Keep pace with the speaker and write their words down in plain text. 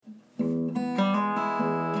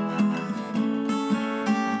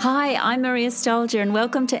Hi, I'm Maria Stolger and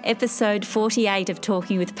welcome to episode 48 of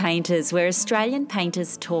Talking with Painters, where Australian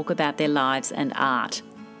painters talk about their lives and art.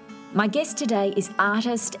 My guest today is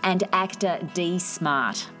artist and actor Dee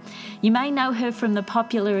Smart. You may know her from the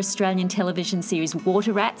popular Australian television series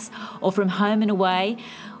Water Rats, or from Home and Away,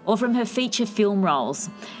 or from her feature film roles.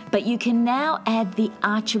 But you can now add the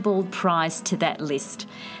Archibald Prize to that list,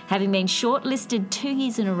 having been shortlisted 2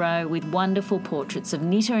 years in a row with wonderful portraits of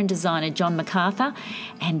knitter and designer John MacArthur,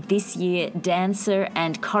 and this year dancer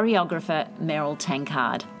and choreographer Meryl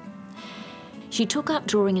Tankard. She took up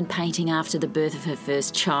drawing and painting after the birth of her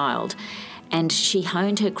first child, and she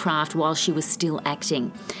honed her craft while she was still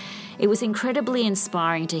acting. It was incredibly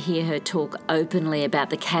inspiring to hear her talk openly about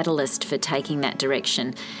the catalyst for taking that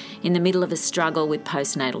direction in the middle of a struggle with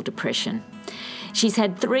postnatal depression. She's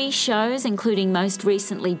had 3 shows, including most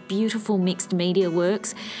recently beautiful mixed media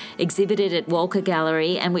works exhibited at Walker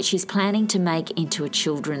Gallery and which she's planning to make into a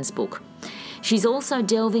children's book. She's also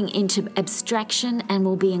delving into abstraction and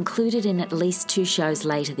will be included in at least 2 shows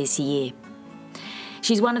later this year.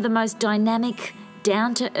 She's one of the most dynamic,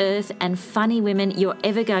 down-to-earth and funny women you're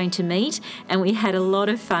ever going to meet, and we had a lot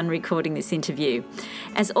of fun recording this interview.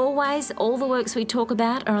 As always, all the works we talk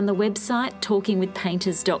about are on the website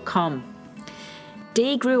talkingwithpainters.com.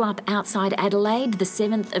 Dee grew up outside Adelaide, the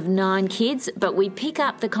 7th of 9 kids, but we pick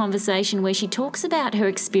up the conversation where she talks about her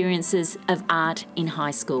experiences of art in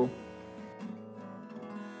high school.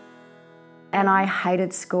 And I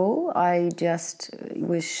hated school. I just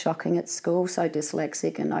was shocking at school, so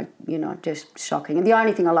dyslexic and just shocking. And the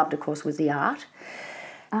only thing I loved, of course, was the art.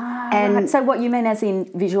 And so what you mean as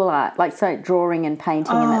in visual art, like so drawing and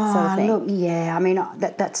painting and that sort of thing? Look, yeah, I mean,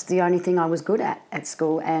 that's the only thing I was good at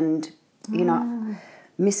school. And,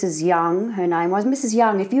 Mrs. Young, her name was. Mrs.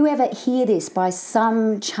 Young, if you ever hear this by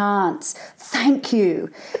some chance, thank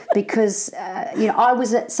you. Because, I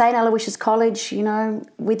was at St. Aloysius College, in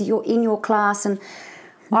your class. And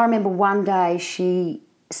I remember one day she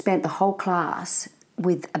spent the whole class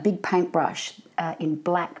with a big paintbrush in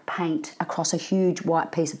black paint across a huge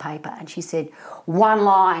white piece of paper. And she said, one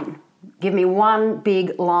line, give me one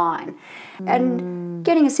big line. And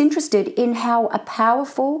getting us interested in how a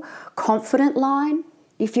powerful, confident line,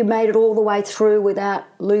 if you made it all the way through without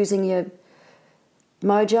losing your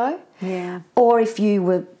mojo. Yeah. Or if you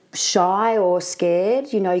were shy or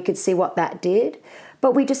scared, you could see what that did.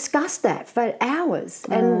 But we discussed that for hours.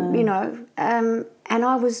 And, and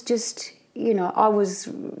I was just, I was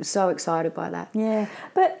so excited by that. Yeah.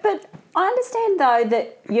 But I understand, though,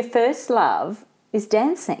 that your first love is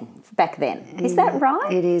dancing back then. Is that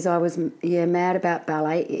right? It is. I was, mad about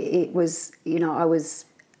ballet. It was,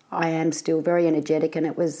 I am still very energetic, and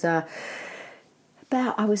it was I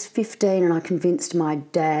was 15 and I convinced my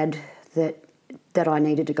dad that I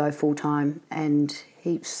needed to go full-time, and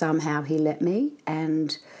he let me,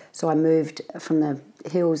 and so I moved from the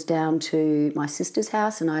hills down to my sister's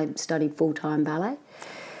house and I studied full-time ballet.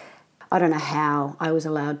 I don't know how I was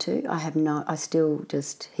allowed to.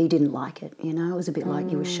 He didn't like it, It was a bit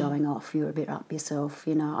like you were showing off, you were a bit up yourself,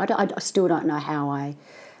 I still don't know how I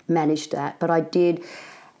managed that, but I did.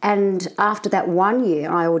 And after that 1 year,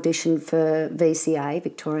 I auditioned for VCA,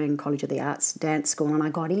 Victorian College of the Arts Dance School, and I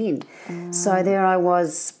got in. So there I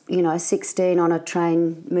was, 16 on a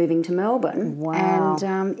train moving to Melbourne. Wow.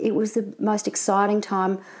 And it was the most exciting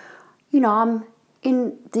time. I'm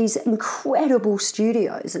in these incredible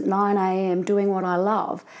studios at 9 a.m. doing what I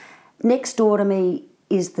love. Next door to me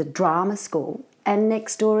is the drama school, and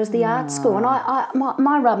next door is the art school. And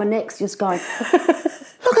my rubber neck's just going...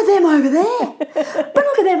 Look at them over there. But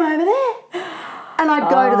look at them over there. And I'd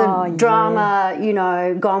go to the drama,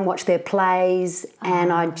 go and watch their plays.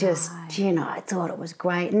 And I just, I thought it was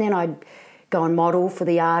great. And then I'd go and model for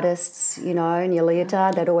the artists, in your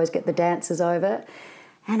leotard. They'd always get the dancers over.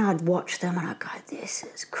 And I'd watch them and I'd go, this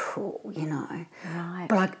is cool, Right.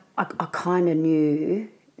 But I kind of knew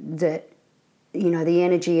that, the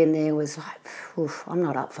energy in there was like, oof, I'm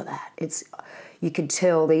not up for that. You could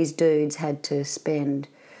tell these dudes had to spend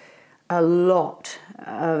a lot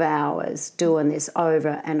of hours doing this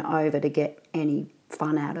over and over to get any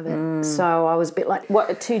fun out of it. So I was a bit like...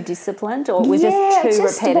 What, too disciplined, or was just too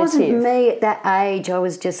repetitive? It wasn't me at that age. I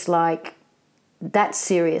was just like, that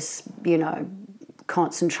serious,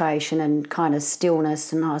 concentration and kind of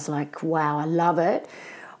stillness, and I was like, wow, I love it.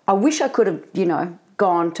 I wish I could have,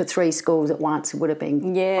 gone to 3 schools at once. It would have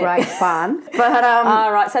been great fun. But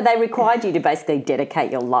right. So they required you to basically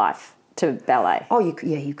dedicate your life to ballet. Oh, you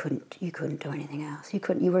couldn't do anything else.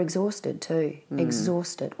 You were exhausted too.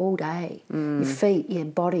 Exhausted all day. Your feet, your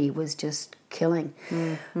body was just killing.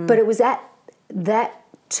 But it was at that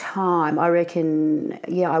time, I reckon,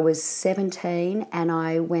 I was 17 and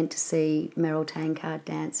I went to see Meryl Tankard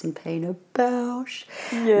dance in Pina Bausch.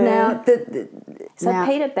 Yeah. Now,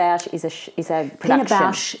 Peter Bausch is a production. Pina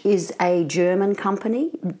Bausch is a German company,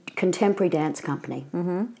 contemporary dance company,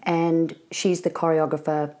 and she's the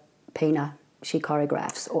choreographer. Pina, she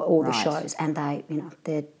choreographs all the shows, and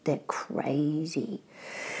they're crazy.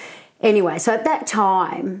 Anyway, so at that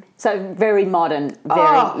time... So very modern,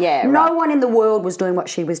 No one in the world was doing what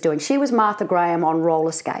she was doing. She was Martha Graham on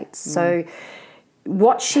roller skates. So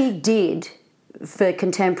what she did for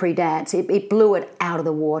contemporary dance, it blew it out of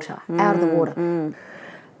the water,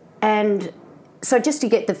 And so just to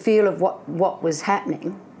get the feel of what was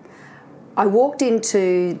happening, I walked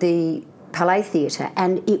into the Palais Theatre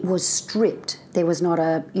and it was stripped. There was not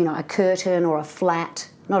a curtain or a flat,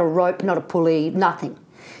 not a rope, not a pulley, nothing.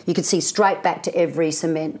 You could see straight back to every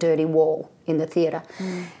cement dirty wall in the theatre.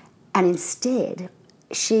 And instead,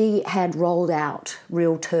 she had rolled out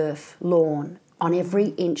real turf lawn on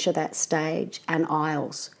every inch of that stage and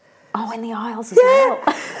aisles. Oh, in the aisles as well.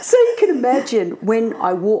 So you can imagine when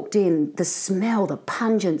I walked in, the smell, the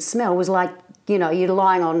pungent smell was like, you're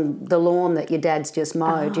lying on the lawn that your dad's just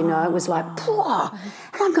mowed, It was like, Pwah!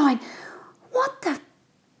 And I'm going, what the...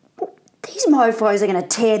 These mofos are going to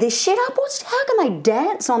tear this shit up. How can they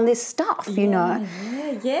dance on this stuff, Yeah.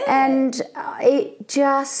 And it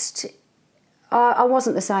just... I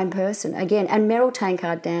wasn't the same person again. And Meryl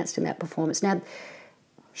Tankard danced in that performance. Now,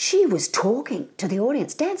 she was talking to the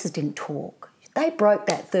audience. Dancers didn't talk. They broke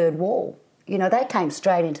that third wall. They came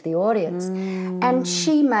straight into the audience. And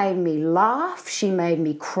she made me laugh. She made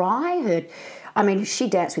me cry. She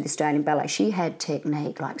danced with the Australian Ballet. She had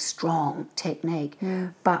technique, like strong technique.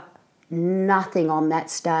 But nothing on that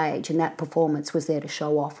stage and that performance was there to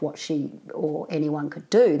show off what she or anyone could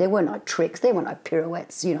do. There were no tricks. There were no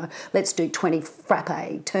pirouettes, let's do 20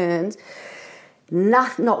 frappe turns.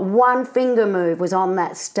 Not one finger move was on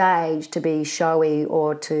that stage to be showy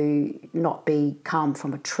or to not come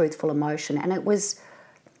from a truthful emotion. And it was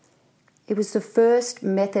the first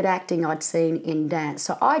method acting I'd seen in dance.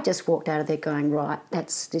 So I just walked out of there going, right,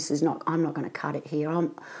 I'm not going to cut it here.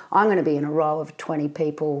 I'm going to be in a row of 20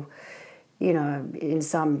 people, in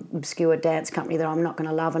some obscure dance company that I'm not going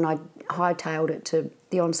to love. And I hightailed it to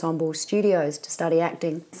the Ensemble Studios to study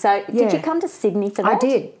acting. So did you come to Sydney for that? I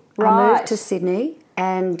did. Right. I moved to Sydney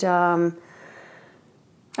and... what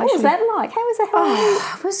was that like? How was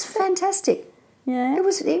that? It was fantastic. Yeah. It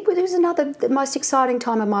was the most exciting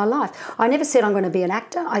time of my life. I never said I'm going to be an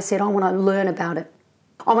actor. I said I want to learn about it.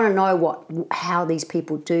 I want to know how these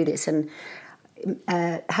people do this. And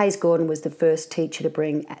Hayes Gordon was the first teacher to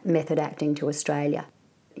bring method acting to Australia.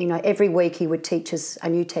 Every week he would teach us a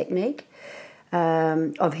new technique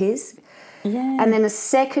of his. Yeah. And then the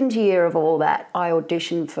second year of all that, I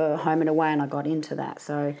auditioned for Home and Away and I got into that.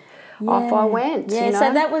 So off I went. Yeah,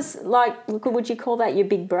 so that was like, would you call that your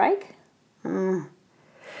big break?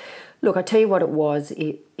 Look, I tell you what it was.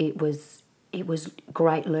 It was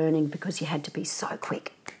great learning because you had to be so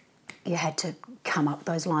quick. You had to come up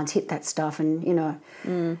those lines, hit that stuff, and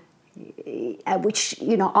which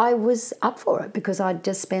I was up for it because I'd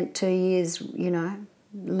just spent 2 years,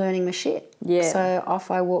 learning my shit. Yeah. So off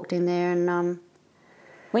I walked in there and.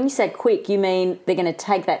 When you say quick, you mean they're going to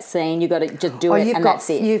take that scene, you've got to just do it and that's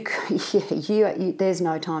it? There's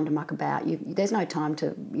no time to muck about. There's no time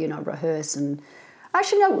to, rehearse. And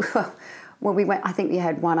actually, no, well, we went, I think we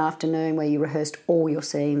had one afternoon where you rehearsed all your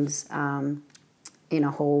scenes in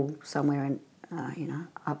a hall somewhere in,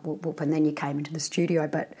 up Whoop, and then you came into the studio.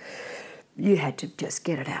 But you had to just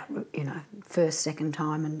get it out, first, second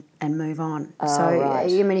time and move on. Oh, so, right.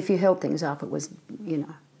 if you held things up, it was,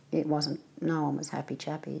 it wasn't, no one was happy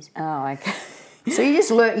chappies. Oh, okay. So you just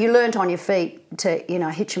learnt on your feet to,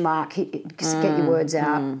 hit your mark, get your words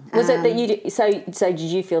out. Was it that you so did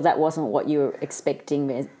you feel that wasn't what you were expecting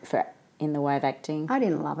in the way of acting? I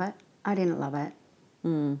didn't love it.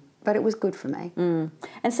 But it was good for me.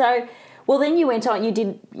 And so, well, then you went on. You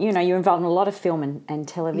did. You're involved in a lot of film and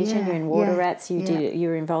television. Yeah, you're in Water Rats. You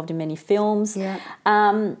were involved in many films. Yeah.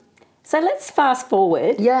 So let's fast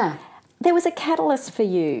forward. Yeah. There was a catalyst for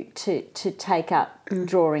you to take up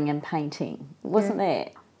drawing and painting, wasn't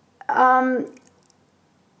there? I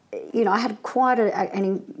had quite an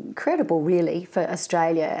incredible, really, for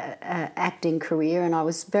Australia acting career, and I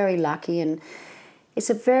was very lucky. And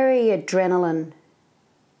it's a very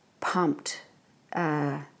adrenaline-pumped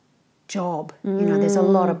job. There's a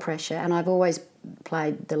lot of pressure, and I've always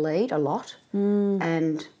played the lead a lot,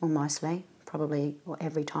 and mostly, probably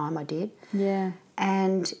every time I did. Yeah.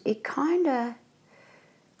 And it kind of,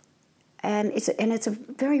 and it's a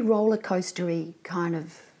very roller coastery kind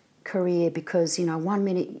of career because 1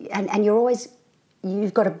 minute and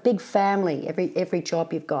you've got a big family every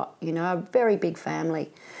job you've got, a very big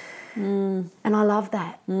family. And I love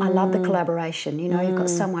that. I love the collaboration. You've got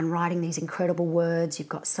someone writing these incredible words, you've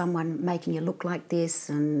got someone making you look like this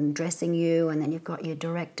and dressing you, and then you've got your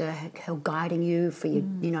director who guiding you for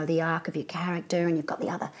your, the arc of your character, and you've got the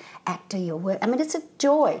other actor, your work. I mean, it's a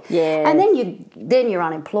joy. Yeah. And then you're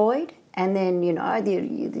unemployed, and then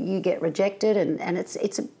you get rejected, and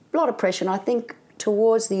it's a lot of pressure. And I think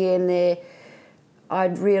towards the end there, I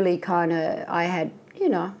had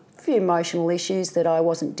a few emotional issues that I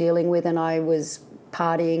wasn't dealing with, and I was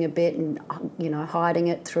partying a bit and hiding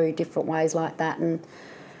it through different ways like that, and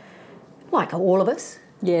like all of us.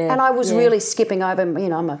 Yeah. And I was really skipping over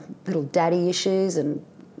my little daddy issues and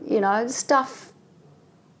stuff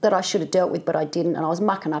that I should have dealt with but I didn't, and I was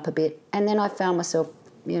mucking up a bit. And then I found myself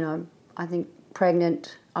I think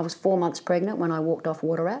pregnant. I was 4 months pregnant when I walked off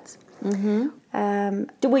Water Rats.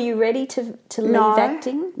 Were you ready to leave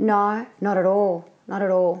acting? No, not at all. Not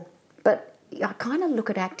at all. But I kind of look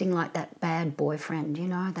at acting like that bad boyfriend,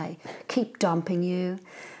 they keep dumping you,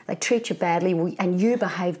 they treat you badly, and you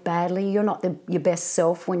behave badly. You're not your best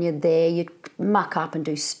self when you're there. You muck up and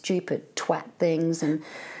do stupid twat things, and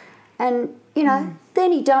then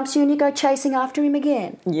he dumps you and you go chasing after him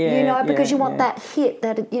again. Yeah, because you want that hit,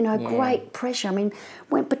 that great pressure. I mean,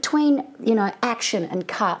 when between action and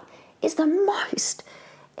cut is the most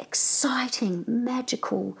exciting,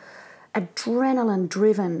 magical,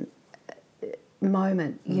 adrenaline-driven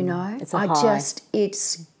moment, It's a high.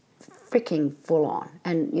 It's freaking full on,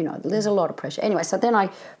 and there's a lot of pressure. Anyway, so then I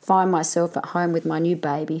find myself at home with my new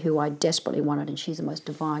baby, who I desperately wanted, and she's the most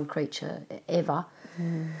divine creature ever.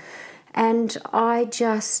 And I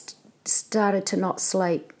just started to not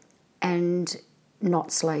sleep, and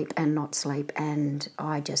not sleep, and not sleep, and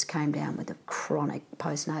I just came down with a chronic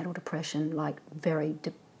postnatal depression, like very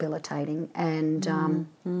debilitating, and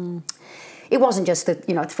it wasn't just the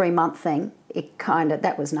 3-month thing. It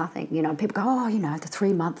that was nothing. People go, the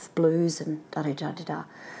 3-month blues and da da da da da.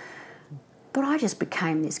 But I just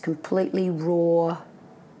became this completely raw,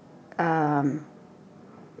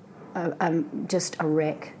 just a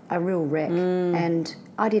wreck, a real wreck. And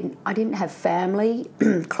I didn't have family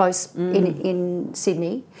close in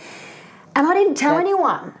Sydney, and I didn't tell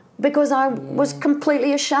anyone, because I was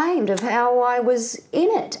completely ashamed of how I was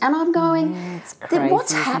in it. And I'm going, it's crazy,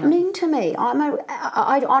 what's happening to me?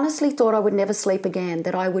 I honestly thought I would never sleep again,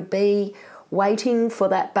 that I would be waiting for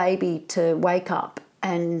that baby to wake up,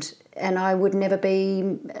 and I would never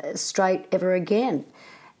be straight ever again.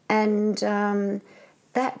 And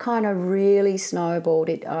that kind of really snowballed.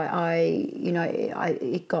 It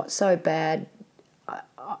got so bad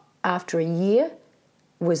after a year.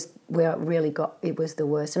 Was where it was the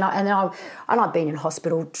worst, and I've been in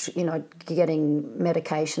hospital, getting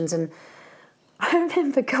medications, and I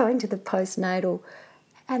remember going to the postnatal,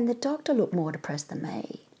 and the doctor looked more depressed than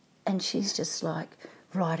me, and she's just like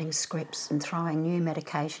writing scripts and throwing new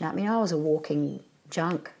medication at me. I was a walking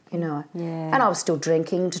junk, and I was still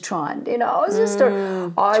drinking to try and, I was just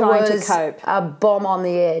trying to cope. A bomb on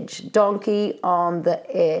the edge, donkey on the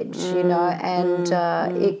edge, and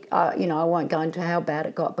I won't go into how bad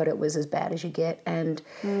it got, but it was as bad as you get. And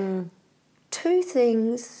two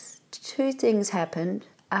things happened.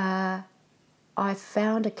 I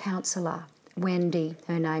found a counsellor, Wendy,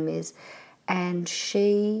 her name is, and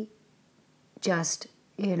she just,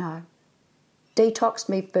 detoxed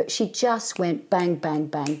me, but she just went bang, bang,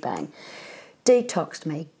 bang, bang. Detoxed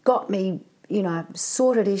me, got me,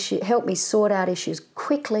 helped me sort out issues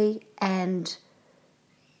quickly, and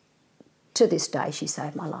to this day she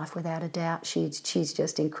saved my life without a doubt. She's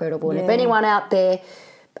just incredible. And if anyone out there,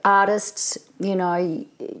 artists,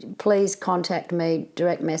 please contact me,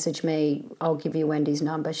 direct message me. I'll give you Wendy's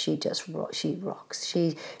number. She rocks.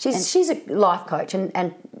 She's a life coach,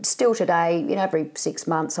 and still today, every 6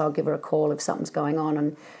 months I'll give her a call if something's going on,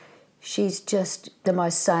 and she's just the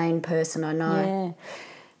most sane person I know. Yeah.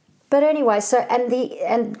 But anyway,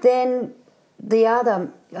 and then the other,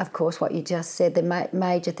 of course, what you just said, the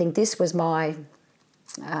major thing. This was my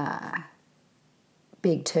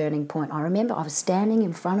big turning point. I remember I was standing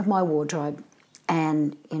in front of my wardrobe,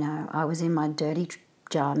 and I was in my dirty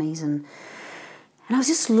jammies, and I was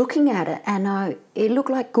just looking at it, and it looked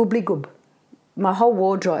like goobly goob, my whole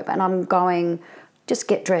wardrobe, and I'm going, just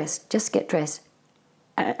get dressed,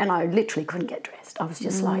 and I literally couldn't get dressed. I was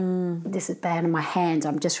just like, this is bad, and my hands,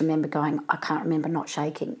 I just remember going, I can't remember not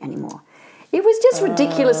shaking anymore. It was just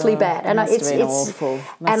ridiculously bad, and it's awful.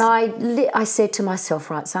 And I said to myself,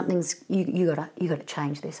 right, something's you got to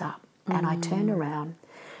change this up. And I turned around,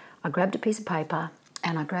 I grabbed a piece of paper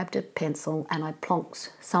and I grabbed a pencil and I plonked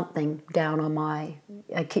something down on my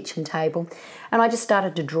kitchen table and I just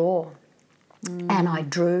started to draw. And I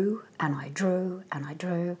drew and I drew and I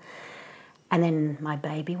drew. And then my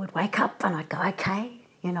baby would wake up and I'd go, okay,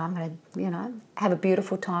 I'm going to, have a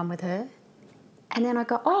beautiful time with her. And then I'd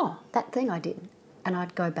go, oh, that thing I did. And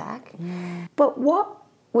I'd go back. Yeah. But what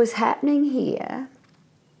was happening here...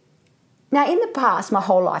 Now, in the past, my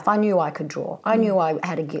whole life, I knew I could draw. I knew I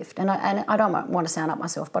had a gift. And I don't want to sound up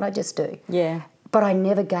myself, but I just do. Yeah. But I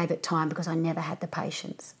never gave it time because I never had the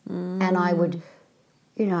patience. And I would,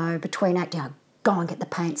 between acting, I'd go and get the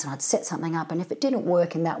paints and I'd set something up. And if it didn't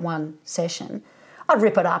work in that one session, I'd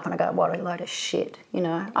rip it up and I'd go, what a load of shit,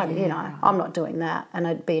 I'm not doing that. And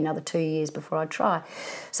it'd be another 2 years before I'd try.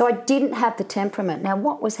 So I didn't have the temperament. Now,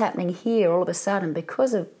 what was happening here all of a sudden,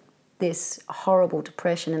 because of this horrible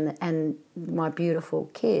depression and my beautiful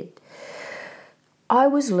kid, I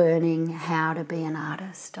was learning how to be an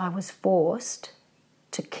artist. I was forced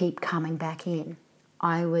to keep coming back in.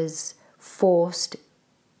 I was forced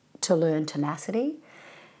to learn tenacity,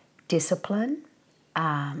 discipline,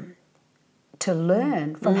 to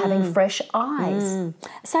learn from having fresh eyes.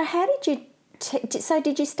 So how did you...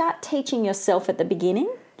 did you start teaching yourself at the beginning?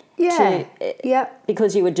 Yeah.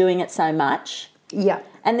 Because you were doing it so much? Yeah.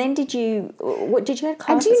 And then did you go to classes?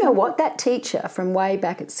 And do you know what? That teacher from way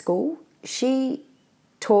back at school, she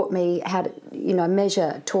taught me how to,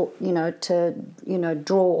 measure, to,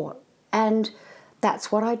 draw. And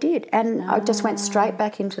that's what I did. And I just went straight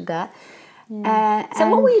back into that. Yeah. So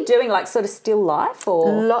what were you doing, like sort of still life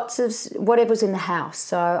or? Lots of whatever was in the house.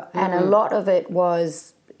 So, and a lot of it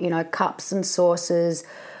was, cups and saucers,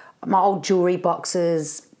 my old jewellery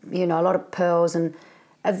boxes, a lot of pearls. And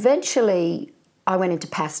eventually I went into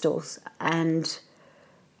pastels and,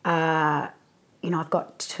 I've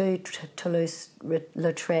got 2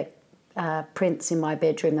 Toulouse-Lautrec prints in my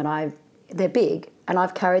bedroom they're big and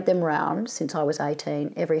I've carried them round since I was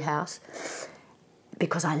 18, every house,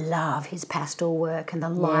 because I love his pastel work and the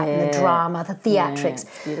light and the drama, the theatrics. Yeah,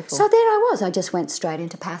 it's beautiful. So there I just went straight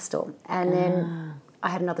into pastel. And then I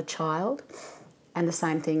had another child and the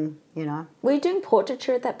same thing, Were you doing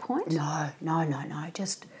portraiture at that point? No,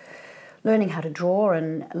 just learning how to draw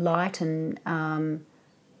and light and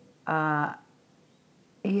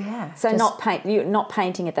So you're not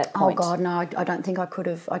painting at that point? Oh God, no! I don't think I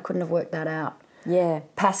couldn't have worked that out. Yeah.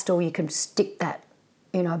 Pastel, you can stick that,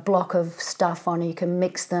 block of stuff on. You can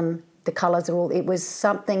mix them. The colours are all. It was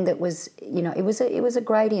something that was, it was a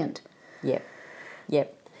gradient. Yep.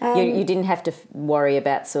 You didn't have to worry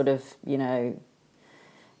about sort of,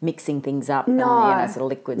 mixing things up. No. And, sort of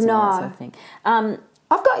liquids and all that sort of thing.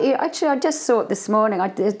 I've got you. Actually, I just saw it this morning.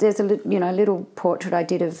 There's a little portrait I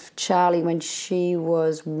did of Charlie when she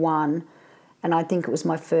was 1, and I think it was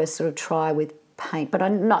my first sort of try with paint. But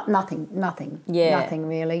nothing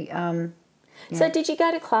really. So did you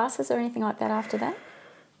go to classes or anything like that after that?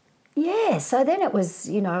 Yeah. So then it was,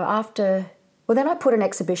 after. Well, then I put an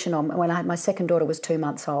exhibition on when my second daughter was 2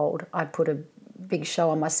 months old. I put a big show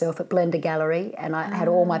on myself at Blender Gallery, and I had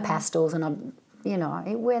all my pastels and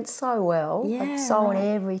it went so well. Yeah, I sold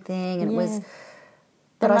everything, and it was.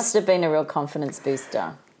 That must have been a real confidence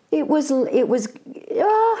booster. It was. I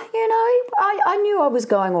knew I was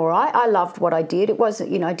going all right. I loved what I did. It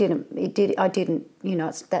wasn't. I didn't.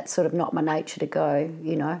 That's sort of not my nature to go.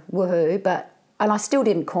 Woohoo! And I still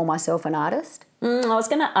didn't call myself an artist. I was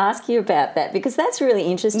going to ask you about that because that's really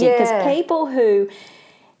interesting. Because people who,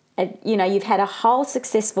 you've had a whole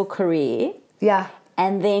successful career. Yeah.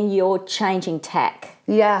 And then you're changing tack.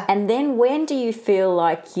 Yeah. And then when do you feel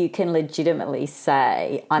like you can legitimately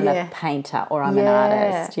say, I'm a painter or I'm an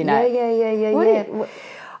artist, Yeah.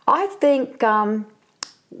 I think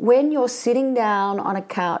when you're sitting down on a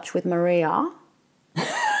couch with Maria,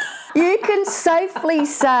 you can safely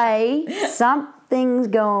say something's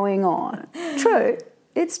going on. True.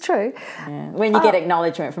 It's true. Yeah. When you get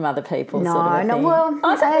acknowledgement from other people. Well...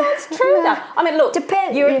 that's true, though. I mean, look,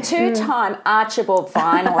 you're a 2-time Archibald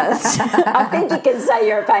finalist. I think you can say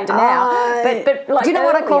you're a painter now. But do you know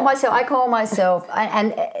what I call myself? I call myself,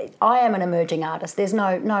 and I am an emerging artist. There's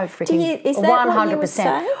no freaking 100%. Is that what you would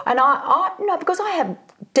say? And no, because I have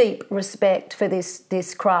deep respect for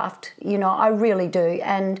this craft. I really do.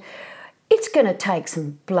 And it's going to take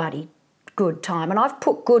some bloody good time, and I've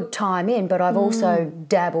put good time in, but I've also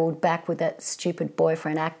dabbled back with that stupid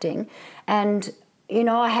boyfriend acting, and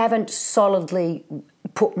I haven't solidly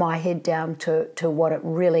put my head down to what it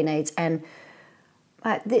really needs. And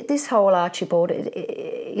this whole Archibald,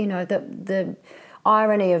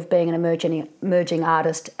 irony of being an emerging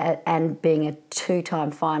artist and being a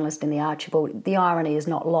 2-time finalist in the Archibald, the irony is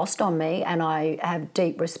not lost on me, and I have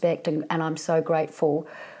deep respect and I'm so grateful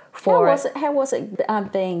for it. How was it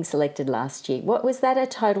being selected last year? Was that a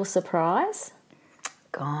total surprise?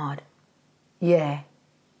 God, yeah,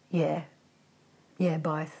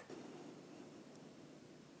 both.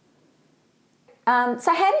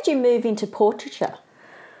 So how did you move into portraiture?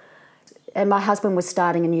 And my husband was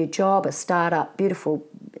starting a new job, a start-up, beautiful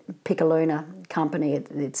Piccoluna company.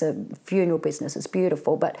 It's a funeral business. It's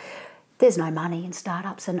beautiful, but there's no money in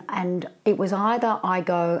start-ups. And it was either I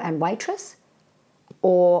go and waitress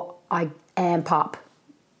or I amp up,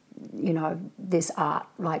 this art,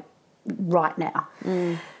 like right now.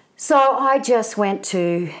 So I just went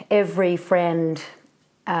to every friend,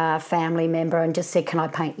 family member and just said, can I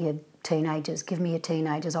paint your teenagers? Give me your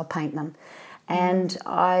teenagers, I'll paint them. And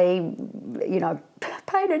I,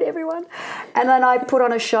 painted everyone. And then I put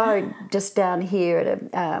on a show just down here at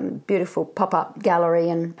a beautiful pop-up gallery.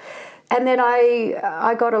 And then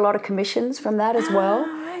I got a lot of commissions from that as well.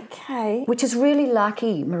 Okay. Which is really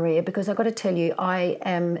lucky, Maria, because I've got to tell you, I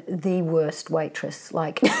am the worst waitress,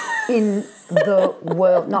 like, in the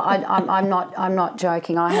world. No, I'm not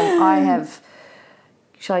joking. I have...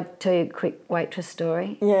 Shall I tell you a quick waitress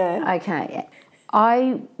story? Yeah. Okay.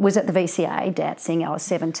 I was at the VCA dancing. I was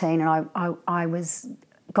 17 and I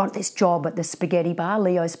got this job at the Spaghetti Bar,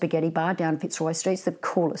 Leo's Spaghetti Bar down Fitzroy Street. It's the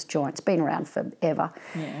coolest joint. It's been around forever.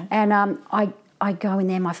 Yeah. And I go in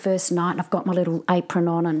there my first night and I've got my little apron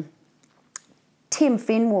on and Tim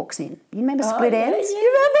Finn walks in. You remember Split Ends? Yeah.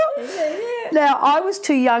 You remember? Yeah. Now, I was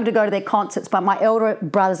too young to go to their concerts, but my elder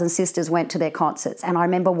brothers and sisters went to their concerts. And I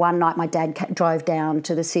remember one night my dad drove down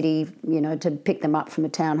to the city, to pick them up from the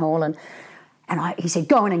town hall. And he said,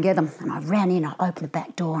 go in and get them. And I ran in, I opened the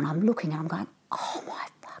back door and I'm looking and I'm going, oh my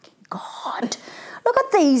fucking God. Look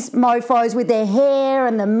at these mofos with their hair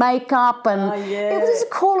and the makeup. And it was the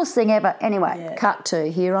coolest thing ever. Anyway, cut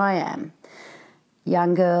to, here I am.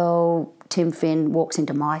 Young girl, Tim Finn walks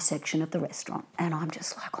into my section of the restaurant and I'm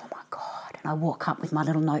just like, oh my God. And I walk up with my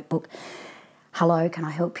little notebook. Hello, can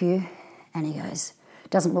I help you? And he goes,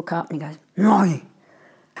 doesn't look up and he goes, no.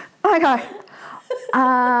 I go,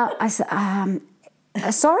 I said,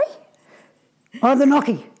 sorry? Oh, the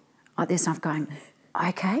Noki. Like this, and I'm going,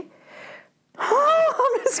 okay.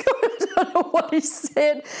 Oh, I'm just going, I don't know what he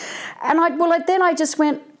said. And then I just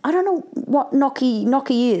went, I don't know what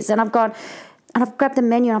Noki is. And I've gone, and I've grabbed the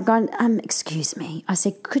menu and I'm going, excuse me. I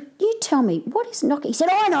said, could you tell me, what is Noki? He said,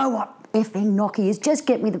 I know what effing Noki is. Just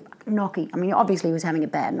get me the Noki. I mean, obviously he was having a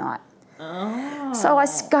bad night. Oh. So I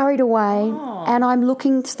scurried away and I'm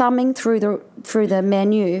thumbing through the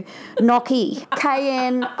menu. Noki,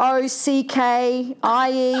 Knockie,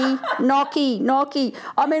 Noki.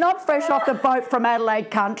 I mean, I'm fresh off the boat from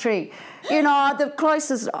Adelaide country. The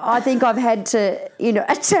closest I think I've had to,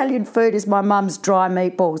 Italian food is my mum's dry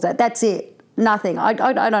meatballs. That's it. Nothing. I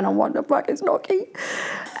don't know what the fuck is Noki.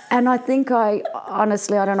 And I think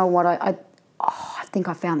honestly, I don't know what I think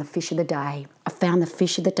I found the fish of the day.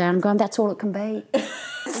 I'm going, that's all it can be.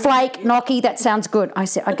 Flake, Noki, that sounds good. I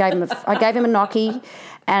gave him a Noki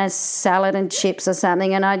and a salad and chips or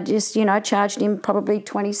something, and I just, charged him probably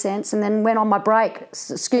 20 cents and then went on my break.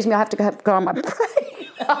 Excuse me, I have to go on my break.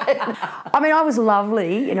 I mean, I was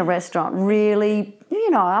lovely in a restaurant, really,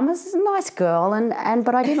 I'm a nice girl,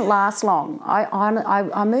 but I didn't last long.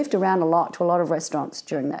 I moved around a lot to a lot of restaurants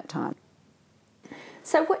during that time.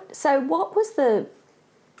 So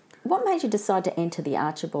what made you decide to enter the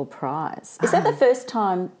Archibald Prize? Is that the first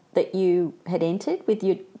time that you had entered with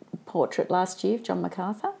your portrait last year of John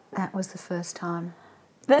MacArthur? That was the first time.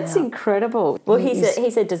 That's incredible. Well,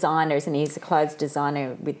 he's a designer, isn't he? He's a clothes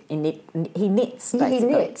designer. He knits, basically. He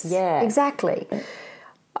knits, yeah. Exactly.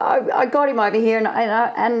 I got him over here and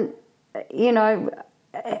I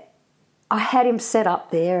had him set up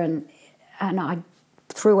there and I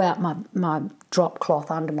threw out my drop cloth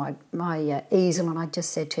under my easel and I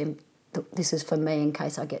just said to him, this is for me in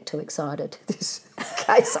case I get too excited. This in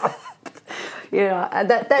case and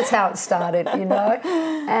that's how it started,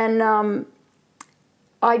 And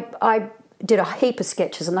I did a heap of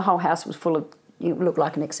sketches and the whole house was full of, it looked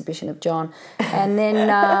like an exhibition of John. And then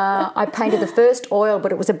I painted the first oil,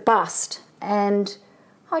 but it was a bust. And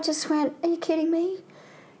I just went, are you kidding me?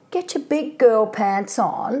 Get your big girl pants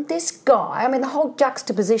on. This guy, I mean, the whole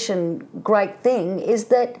juxtaposition great thing is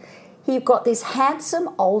that you've got this handsome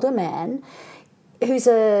older man who's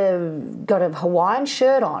got a Hawaiian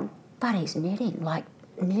shirt on, but he's knitting.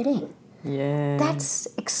 Yeah. That's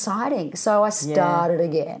exciting. So I started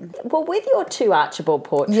again. Well, with your two Archibald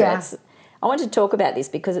portraits, I want to talk about this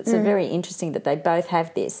because it's very interesting that they both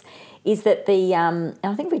have this, is that and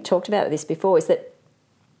I think we talked about this before, is that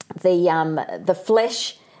the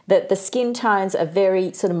flesh, the skin tones are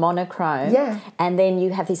very sort of monochrome. Yeah. And then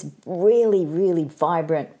you have these really, really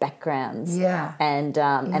vibrant backgrounds. Yeah. And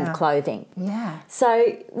clothing. Yeah.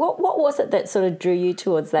 So what was it that sort of drew you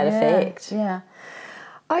towards that effect? Yeah.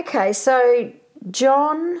 Okay, so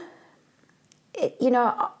John,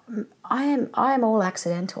 I am all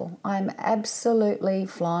accidental. I'm absolutely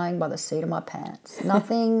flying by the seat of my pants.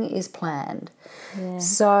 Nothing is planned. Yeah.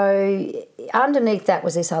 So underneath that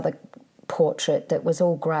was this other portrait that was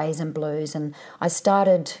all greys and blues, and I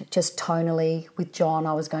started just tonally with John.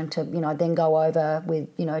 I was going to, then go over with,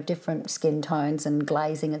 different skin tones and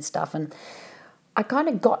glazing and stuff, and I kind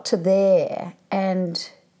of got to there, and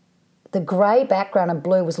the grey background and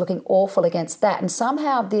blue was looking awful against that, and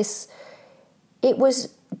somehow it was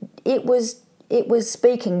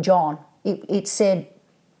speaking John. It said,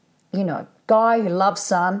 guy who loves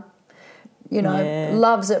sun,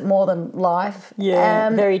 loves it more than life. Yeah,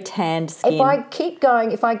 very tanned skin. If I keep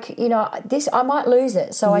going, I might lose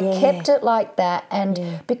it. So I kept it like that.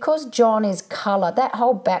 And because John is colour, that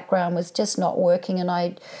whole background was just not working. And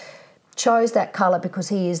I chose that colour because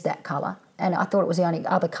he is that colour. And I thought it was the only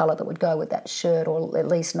other colour that would go with that shirt, or at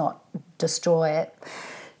least not destroy it.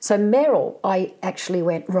 So Meryl, I actually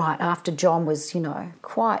went, right, after John was,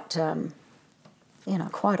 quite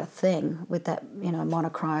a thing with that,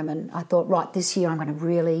 monochrome. And I thought, right, this year I'm going to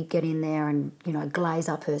really get in there and, glaze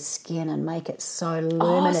up her skin and make it so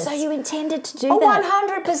luminous. Oh, so you intended to do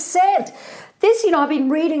that? 100%. This, I've been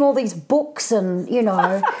reading all these books and, and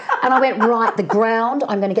I went, right, the ground,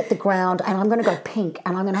 I'm going to get the ground and I'm going to go pink,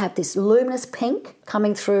 and I'm going to have this luminous pink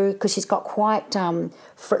coming through because she's got quite a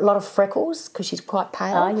lot of freckles because she's quite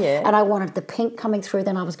pale. Oh, yeah. And I wanted the pink coming through,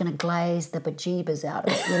 then I was going to glaze the bejeebers out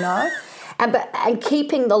of it, And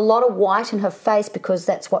keeping a lot of white in her face because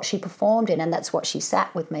that's what she performed in and that's what she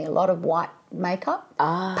sat with me, a lot of white makeup,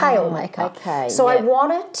 pale makeup. Okay, so I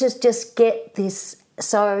wanted to just get this.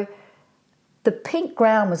 So the pink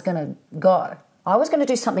ground was going to go. I was going to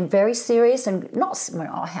do something very serious and not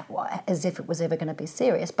as if it was ever going to be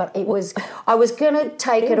serious, but I was going to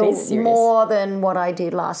take it more than what I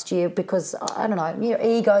did last year because, I don't know, your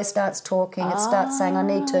ego starts talking. It starts saying, I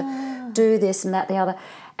need to do this and that, the other.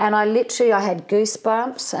 And I had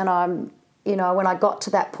goosebumps, and when I got to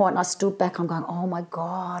that point and I stood back, I'm going, oh my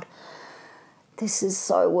God, this is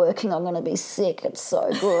so working. I'm going to be sick. It's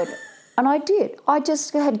so good. And I did. I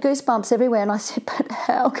just had goosebumps everywhere, and I said, but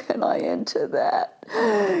how can I enter that?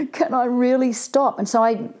 Can I really stop? And so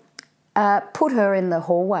I put her in the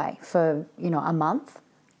hallway for, a month.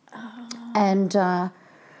 And so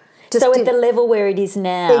at the level where it is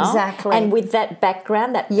now, exactly, and with that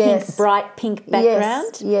background, that bright pink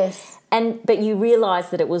background, yes. But you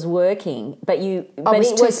realised that it was working, I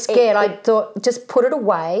was too scared. I thought, just put it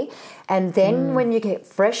away, and then when you get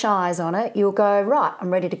fresh eyes on it, you'll go, right, I'm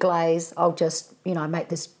ready to glaze. I'll just, make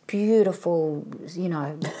this beautiful,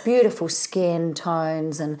 beautiful skin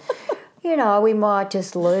tones, and we might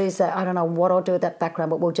just lose that. I don't know what I'll do with that background,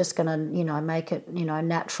 but we're just going to, make it,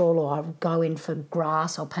 natural, or I'll go in for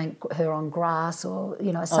grass. I'll paint her on grass, or,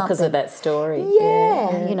 something. Because of that story.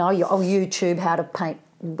 Yeah. I'll YouTube how to paint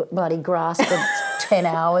bloody grass for 10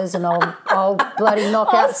 hours, and I'll bloody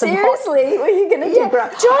knock out some seriously? Were you going to do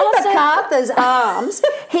grass? John MacArthur's arms,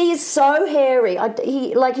 he is so hairy.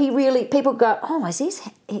 He really, people go, oh, is this?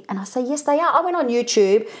 And I say, yes, they are. I went on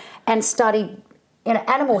YouTube and studied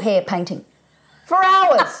animal hair painting for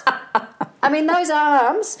hours. I mean, those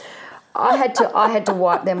arms, I had to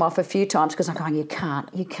wipe them off a few times because I'm going, you can't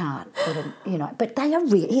put them, but they are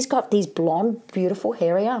real. He's got these blonde, beautiful,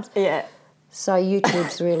 hairy arms. Yeah. So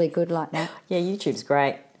YouTube's really good like that. Yeah, YouTube's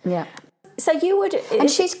great. Yeah. So you would...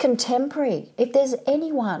 And she's contemporary. If there's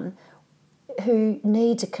anyone who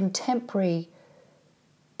needs a contemporary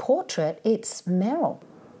portrait, it's Meryl.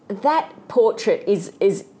 That portrait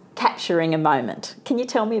is capturing a moment. Can you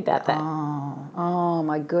tell me about that? Oh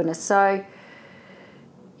my goodness. So,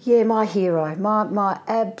 yeah, my hero, my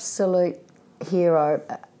absolute hero.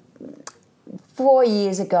 4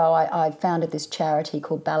 years ago, I founded this charity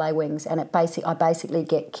called Ballet Wings, and I basically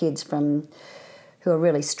get kids who are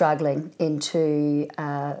really struggling into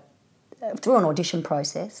through an audition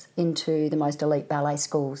process into the most elite ballet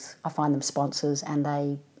schools. I find them sponsors, and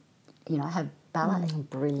they, have ballet.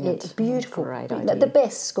 Brilliant. It's beautiful. Great idea. The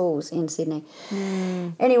best schools in Sydney.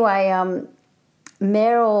 Anyway,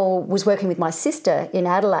 Meryl was working with my sister in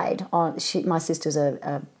Adelaide. My sister's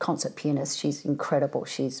a concert pianist. She's incredible.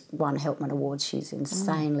 She's won Helpman Awards. She's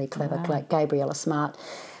insanely clever, like Gabriella Smart.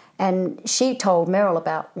 And she told Meryl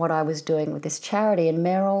about what I was doing with this charity, and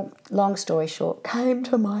Meryl, long story short, came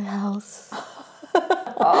to my house.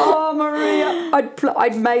 Oh, Maria,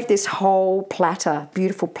 I'd made this whole platter,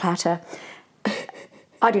 beautiful platter.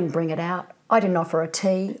 I didn't bring it out. I didn't offer a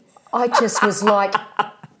tea. I just was like,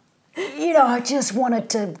 I just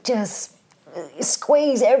wanted to just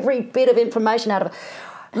squeeze every bit of information out of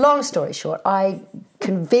her. Long story short, I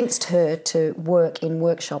convinced her to work in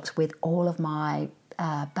workshops with all of my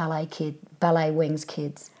ballet wings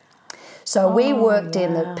kids. So we worked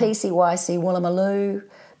in the PCYC Woolloomooloo,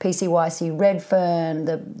 PCYC Redfern,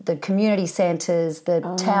 the community centres, the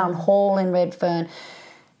town hall in Redfern.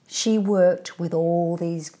 She worked with all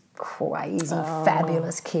these crazy,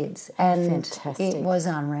 fabulous kids, and fantastic. It was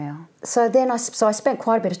unreal. So then I spent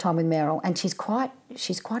quite a bit of time with Meryl, and she's quite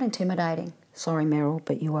intimidating. Sorry, Meryl,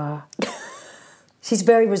 but you are. She's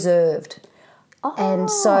very reserved. Oh, and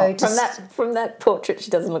so from that portrait, she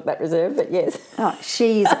doesn't look that reserved, but yes. Oh,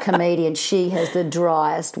 she is a comedian. She has the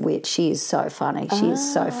driest wit. She is so funny. She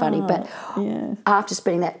is so funny. But after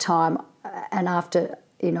spending that time, and after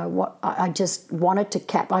what I just wanted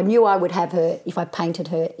to I knew I would have her if I painted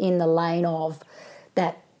her in the lane of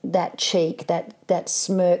that cheek, that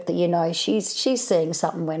smirk that she's seeing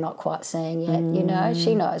something we're not quite seeing yet.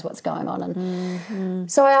 She knows what's going on.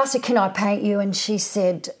 And so I asked her, "Can I paint you?" And she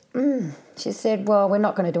said, "Well, we're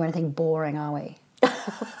not going to do anything boring, are we?" I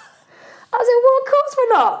said, "Well, of course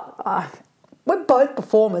we're not. We're both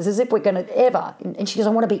performers, as if we're going to ever." And she goes, "I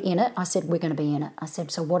want to be in it." I said, "We're going to be in it." I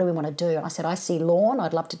said, "So what do we want to do?" And I said, "I see lawn.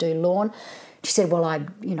 I'd love to do lawn." She said, "Well, I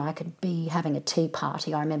could be having a tea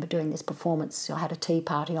party. I remember doing this performance. I had a tea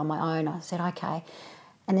party on my own." I said, "Okay."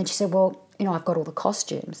 And then she said, "Well, I've got all the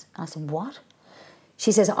costumes." I said, "What?"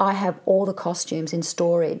 She says, "I have all the costumes in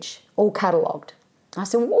storage, all catalogued." I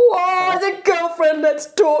said, "Whoa, the girlfriend, let's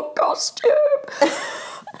talk costume."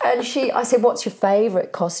 And I said, "What's your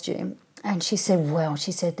favourite costume?" And she said,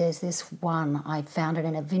 "There's this one. I found it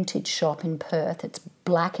in a vintage shop in Perth. It's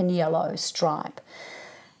black and yellow stripe.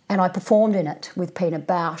 And I performed in it with Pina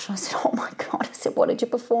Bausch." I said, "Oh, my God." I said, "What did you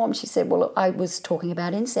perform?" She said, "Well, I was talking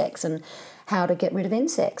about insects and how to get rid of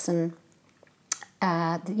insects and,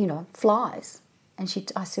 flies." And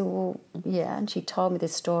I said, "Well, yeah." And she told me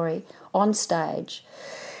this story on stage.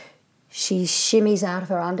 She shimmies out of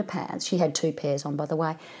her underpants. She had 2 pairs on, by the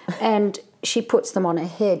way. And she puts them on her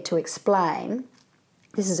head to explain.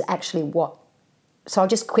 This is actually what... So I'll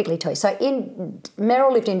just quickly tell you. So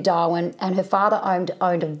Meryl lived in Darwin, and her father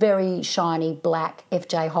owned a very shiny black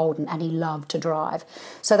FJ Holden, and he loved to drive.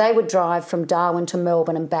 So they would drive from Darwin to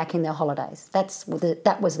Melbourne and back in their holidays.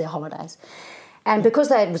 That was their holidays. And because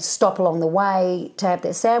they would stop along the way to have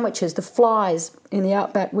their sandwiches, the flies in the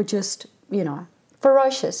outback were just,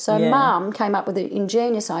 ferocious. So Mum came up with the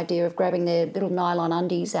ingenious idea of grabbing their little nylon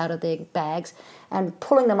undies out of their bags and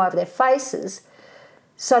pulling them over their faces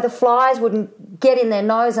so the flies wouldn't get in their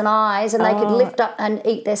nose and eyes, and they could lift up and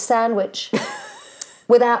eat their sandwich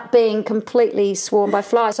without being completely swarmed by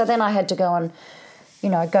flies. So then I had to go and,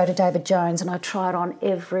 go to David Jones, and I tried on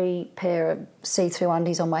every pair of see-through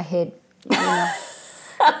undies on my head,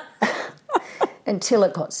 until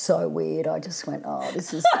it got so weird. I just went, "Oh,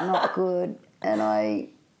 this is not good." And I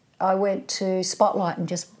went to Spotlight and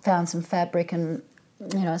just found some fabric and,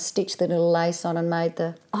 stitched the little lace on and made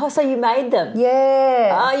the... Oh, so you made them?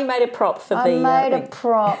 Yeah. Oh, you made a prop for I made a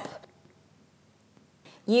prop.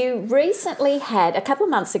 You recently had, a couple of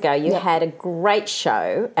months ago, you had a great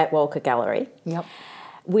show at Walker Gallery. Yep.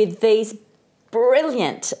 With these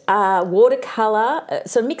brilliant watercolour,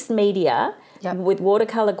 so mixed media with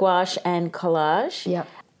watercolour, gouache and collage. Yep.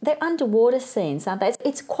 They're underwater scenes, aren't they?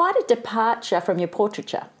 It's quite a departure from your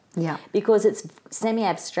portraiture. Yeah. Because it's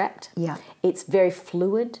semi-abstract. Yeah. It's very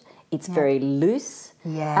fluid. It's very loose.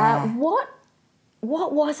 Yeah. What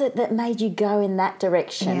was it that made you go in that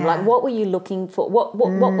direction? Yeah. Like, what were you looking for? What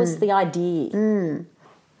was the idea?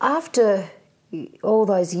 After all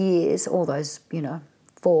those years,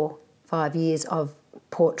 4, 5 years of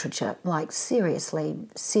portraiture, like seriously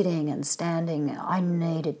sitting and standing, I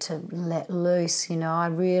needed to let loose, I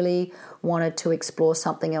really wanted to explore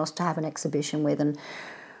something else to have an exhibition with. And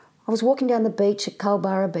I was walking down the beach at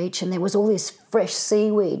Culburra Beach, and there was all this fresh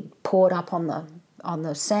seaweed poured up on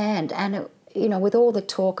the sand, and with all the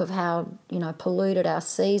talk of how polluted our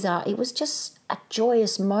seas are, it was just a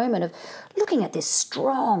joyous moment of looking at this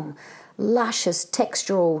strong, luscious,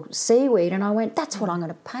 textural seaweed, and I went, "That's what I'm going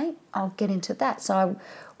to paint. I'll get into that." So I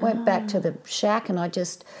went back to the shack and I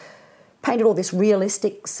just painted all this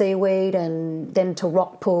realistic seaweed, and then to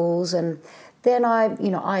rock pools, and then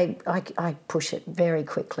I push it very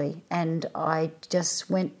quickly, and I just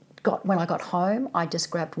went when I got home, I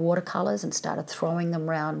just grabbed watercolours and started throwing them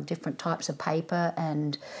around different types of paper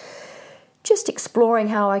and just exploring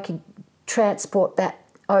how I could transport that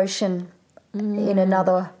ocean in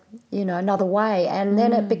another way. And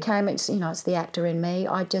then it became, it's the actor in me.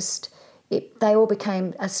 They all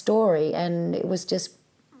became a story, and it was just,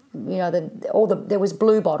 there was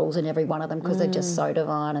blue bottles in every one of them because they're just so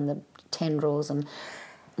divine, and the tendrils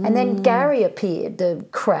and then Gary appeared, the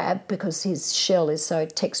crab, because his shell is so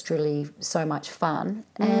texturally so much fun.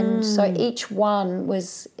 And so each one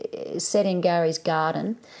was set in Gary's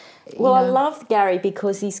garden. Well, I love Gary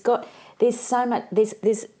because there's so much,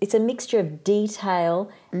 it's a mixture of detail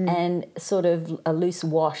and sort of a loose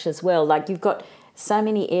wash as well. Like you've got so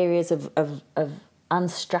many areas of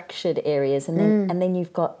unstructured areas, and then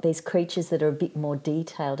you've got these creatures that are a bit more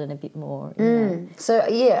detailed and a bit more. So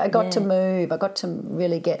I got to move. I got to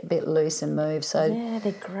really get a bit loose and move. So yeah,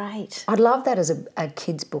 they're great. I'd love that as a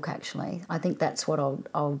kid's book. Actually, I think that's what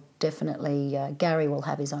I'll definitely. Gary will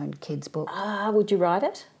have his own kids book. Would you write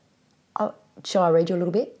it? Shall I read you a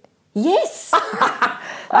little bit? Yes.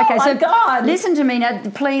 Okay, so God, listen to me now.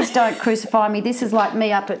 Please don't crucify me. This is like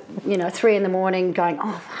me up at 3 a.m. going,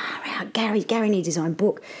 Gary needs his own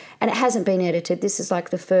book, and it hasn't been edited. This is like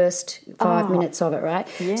the first 5 minutes of it, right?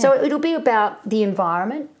 Yeah. So it'll be about the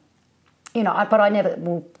environment, but I never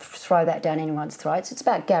will throw that down anyone's throats. It's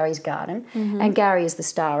about Gary's garden, and Gary is the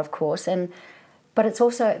star, of course, but it's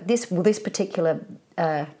also this particular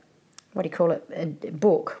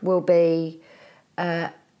book will be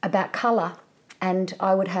about colour. And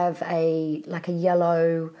I would have a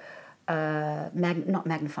yellow, not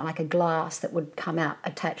magnifying, like a glass that would come out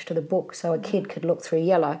attached to the book so a kid could look through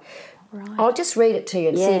yellow. Right. I'll just read it to you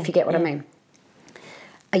and see if you get what I mean.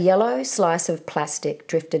 A yellow slice of plastic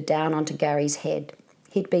drifted down onto Gary's head.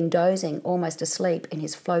 He'd been dozing, almost asleep, in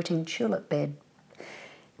his floating tulip bed. It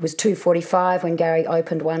was 2:45 when Gary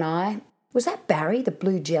opened one eye. Was that Barry, the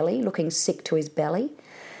blue jelly, looking sick to his belly?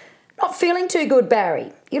 Not feeling too good,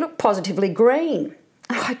 Barry. You look positively green.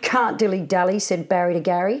 Oh, I can't dilly-dally, said Barry to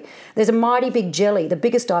Gary. There's a mighty big jelly, the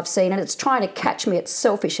biggest I've seen, and it's trying to catch me. It's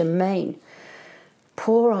selfish and mean.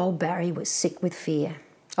 Poor old Barry was sick with fear.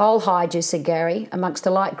 I'll hide you, said Gary, amongst the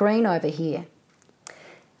light green over here.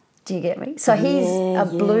 Do you get me? So he's a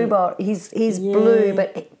blue bot. He's blue,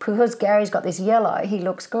 but because Gary's got this yellow, he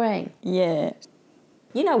looks green. Yeah.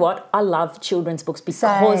 You know what? I love children's books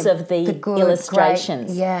because of the illustrations.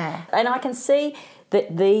 Great, yeah. And I can see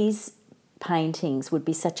that these paintings would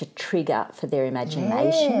be such a trigger for their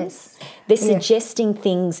imaginations. Yes. They're suggesting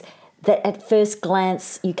things that at first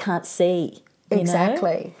glance you can't see.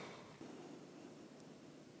 Exactly.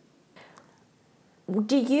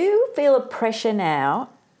 Do you feel a pressure now,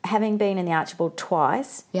 having been in the Archibald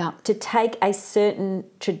twice, to take a certain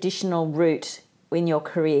traditional route in your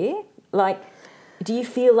career? Like, do you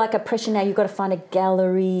feel like a pressure now? You've got to find a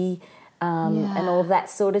gallery and all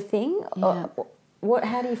that sort of thing. Yeah.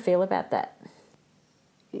 How do you feel about that?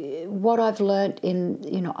 What I've learnt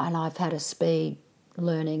and I've had a speed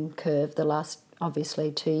learning curve the last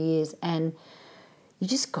obviously 2 years, and you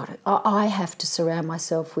just got to. I have to surround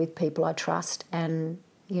myself with people I trust, and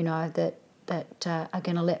that are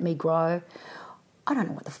going to let me grow. I don't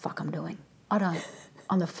know what the fuck I'm doing.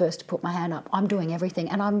 I'm the first to put my hand up. I'm doing everything,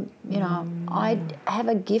 and I have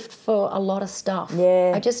a gift for a lot of stuff.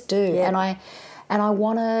 Yeah, I just do, yeah. and I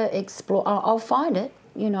want to explore. I'll find it.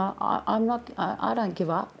 I don't give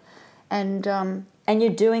up, and you're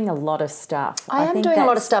doing a lot of stuff. I am doing a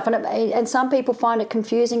lot of stuff, and some people find it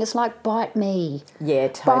confusing. It's like, bite me. Yeah,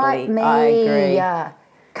 totally. Bite me. I agree. Yeah,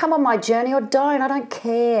 come on my journey or don't. I don't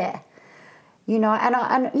care.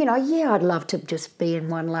 I'd love to just be in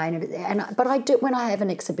one lane, but I do. When I have an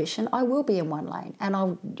exhibition, I will be in one lane, and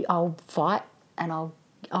I'll fight, and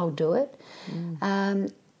I'll do it.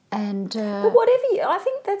 But I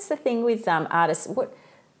think that's the thing with artists.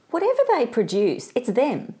 Whatever they produce, it's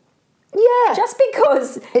them. Yeah. Just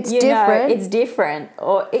because it's different, it's different,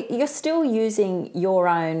 you're still using your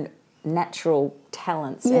own natural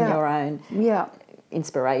talents and your own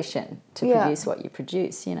inspiration to produce what you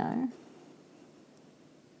produce.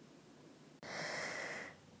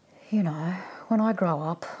 When I grow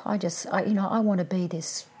up, I want to be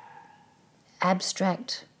this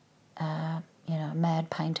abstract, mad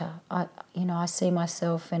painter. I see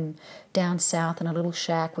myself down south in a little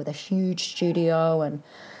shack with a huge studio and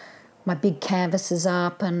my big canvases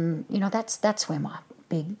up, and that's where my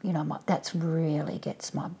big, that's really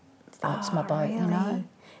gets my floats my boat. Really?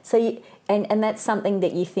 So and that's something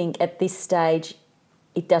that you think at this stage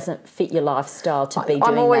it doesn't fit your lifestyle to be doing that.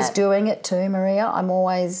 I'm always doing it too, Maria. I'm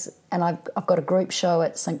always and I've got a group show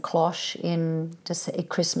at St Cloche at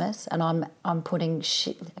Christmas, and I'm putting.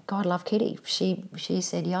 God, I love Kitty. She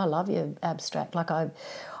said, "Yeah, I love your abstract." Like I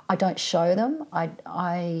don't show them.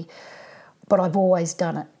 But I've always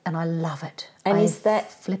done it, and I love it. And I is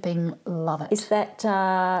that flipping love it? Is that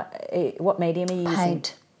what medium are you using?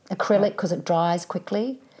 Paint, acrylic, because it dries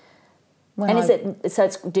quickly. Is it so?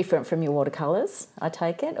 It's different from your watercolours, I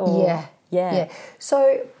take it, or yeah.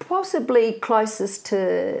 So possibly closest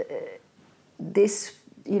to this,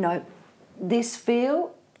 this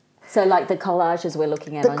feel. So like the collages we're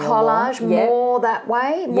looking at The on your wall. collage, more that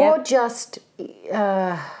way, more just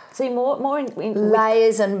See more in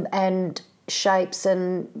layers and shapes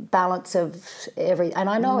and balance of every. And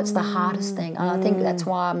I know it's the hardest thing. And I think that's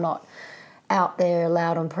why I'm not out there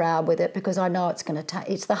loud and proud with it, because I know it's going to take.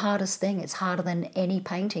 It's the hardest thing. It's harder than any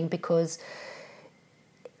painting because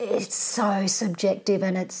it's so subjective,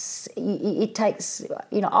 and it takes.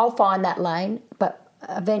 I'll find that lane, but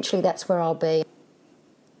eventually that's where I'll be.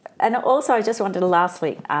 And also, I just wanted to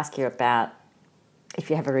lastly ask you about if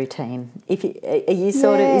you have a routine. Are you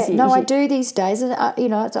sort of? I do these days, and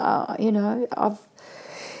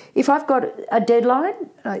if I've got a deadline,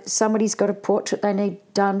 somebody's got a portrait they need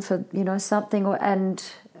done for something, and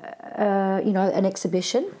an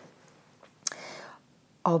exhibition.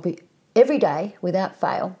 I'll be every day without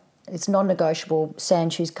fail. It's non-negotiable.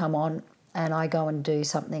 Sand shoes come on, and I go and do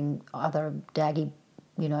something, either a daggy,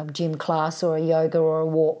 gym class or a yoga or a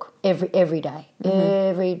walk every day,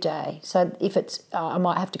 every day. So if it's, I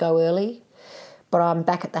might have to go early, but I'm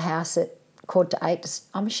back at the house at 7:45.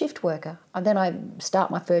 I'm a shift worker. And then I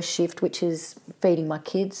start my first shift, which is feeding my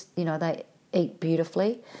kids. They eat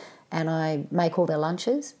beautifully, and I make all their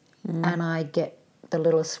lunches, and I get the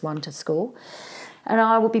littlest one to school. And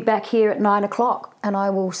I will be back here at 9:00, and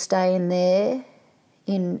I will stay in there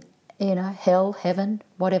in hell, heaven,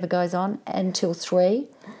 whatever goes on, until 3,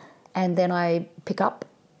 and then I pick up.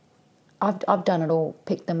 I've done it all,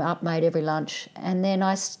 picked them up, made every lunch, and then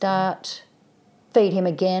I feed him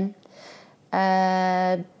again.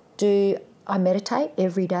 I meditate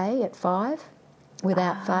every day at 5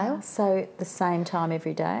 without fail. So the same time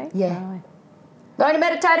every day? Yeah. Right. Going to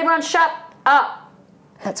meditate, everyone shut up.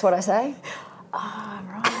 That's what I say. Oh,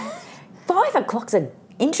 right. 5 o'clock's an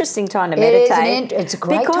interesting time to meditate. It's a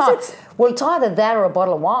great time. It's either that or a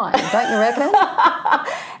bottle of wine, don't you reckon?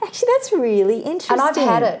 Actually, that's really interesting. And I've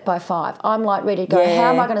had it by 5. I'm like ready to go. Yeah.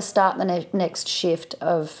 How am I going to start the next shift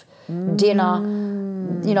of dinner?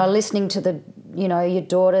 Listening to the, your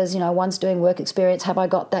daughters, one's doing work experience. Have I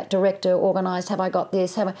got that director organised? Have I got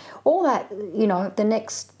this? All that, the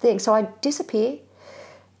next thing. So I disappear.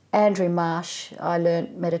 Andrew Marsh, I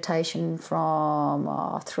learnt meditation from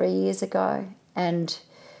 3 years ago, and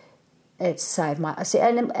it's saved my...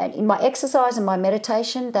 And in my exercise and my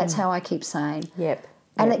meditation, that's how I keep sane. Yep.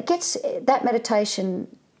 And it gets... That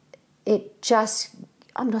meditation,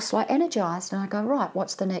 I'm just like energised, and I go, right,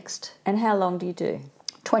 what's the next? And how long do you do?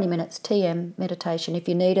 20 minutes, TM meditation. If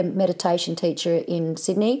you need a meditation teacher in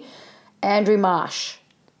Sydney, Andrew Marsh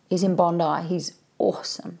is in Bondi. He's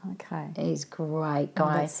awesome. Okay. He's a great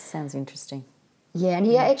guy. That sounds interesting. Yeah, and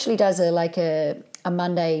he actually does a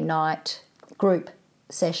Monday night group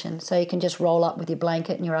session, so you can just roll up with your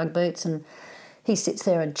blanket and your Ugg boots, and he sits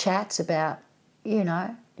there and chats about,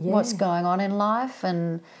 what's going on in life,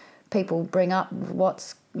 and people bring up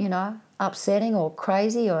what's, upsetting or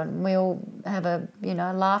crazy, and we all have a,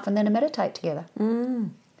 laugh and then a meditate together.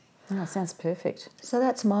 That sounds perfect. So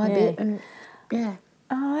that's my bit, and yeah.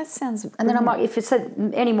 Oh, that sounds... And then I might, if it's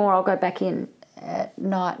any more, I'll go back in at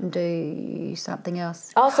night and do something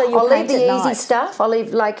else. Oh, so I'll leave paint the at easy night. stuff. I'll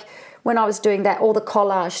leave, when I was doing that, all the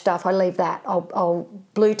collage stuff, I leave that. I'll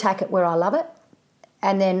blue tack it where I love it.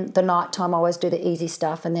 And then the night time, I always do the easy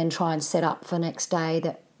stuff and then try and set up for next day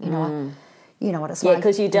that, you know what it's like. Yeah,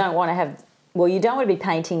 because you don't want to have... Well, you don't want to be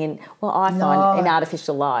painting in... Well, I find in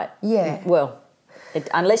artificial light. Yeah. Well...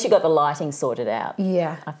 unless you've got the lighting sorted out.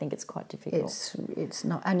 Yeah. I think it's quite difficult. It's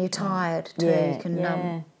not... And you're tired too. Yeah, You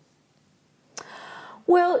can...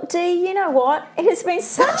 Well, Dee, you know what? It has been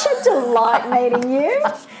such a delight meeting you.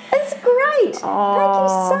 It's great. Thank you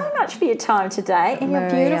so much for your time today in your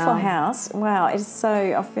beautiful house. Wow, it's so...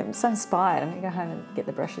 I'm so inspired. I'm going to go home and get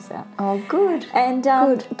the brushes out. Oh, good. And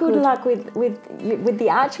good luck with the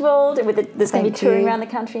Archibald, and there's going to be touring around the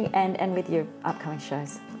country, and with your upcoming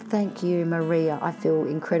shows. Thank you, Maria. I feel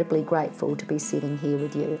incredibly grateful to be sitting here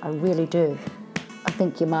with you. I really do. I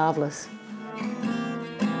think you're marvellous.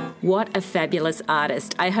 What a fabulous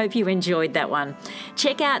artist. I hope you enjoyed that one.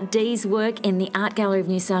 Check out Dee's work in the Art Gallery of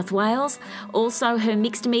New South Wales. Also, her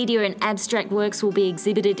mixed media and abstract works will be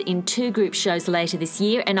exhibited in 2 group shows later this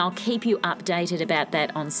year, and I'll keep you updated about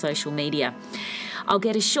that on social media. I'll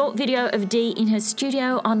get a short video of Dee in her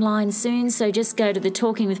studio online soon, so just go to the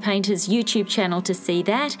Talking with Painters YouTube channel to see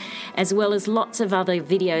that, as well as lots of other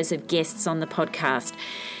videos of guests on the podcast.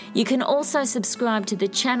 You can also subscribe to the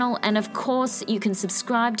channel, and of course you can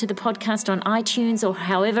subscribe to the podcast on iTunes or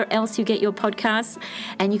however else you get your podcasts,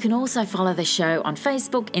 and you can also follow the show on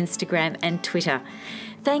Facebook, Instagram and Twitter.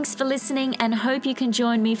 Thanks for listening, and hope you can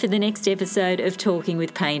join me for the next episode of Talking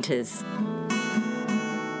with Painters.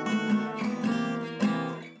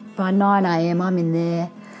 By 9 a.m. I'm in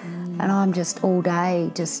there and I'm just all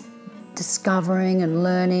day just discovering and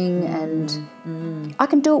learning, and I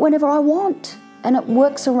can do it whenever I want. And it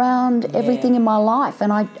works around everything in my life.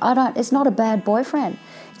 And I don't, it's not a bad boyfriend.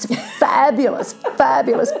 It's a fabulous,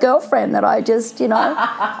 fabulous girlfriend that I just,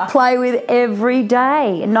 play with every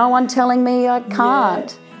day. And no one telling me I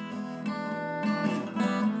can't.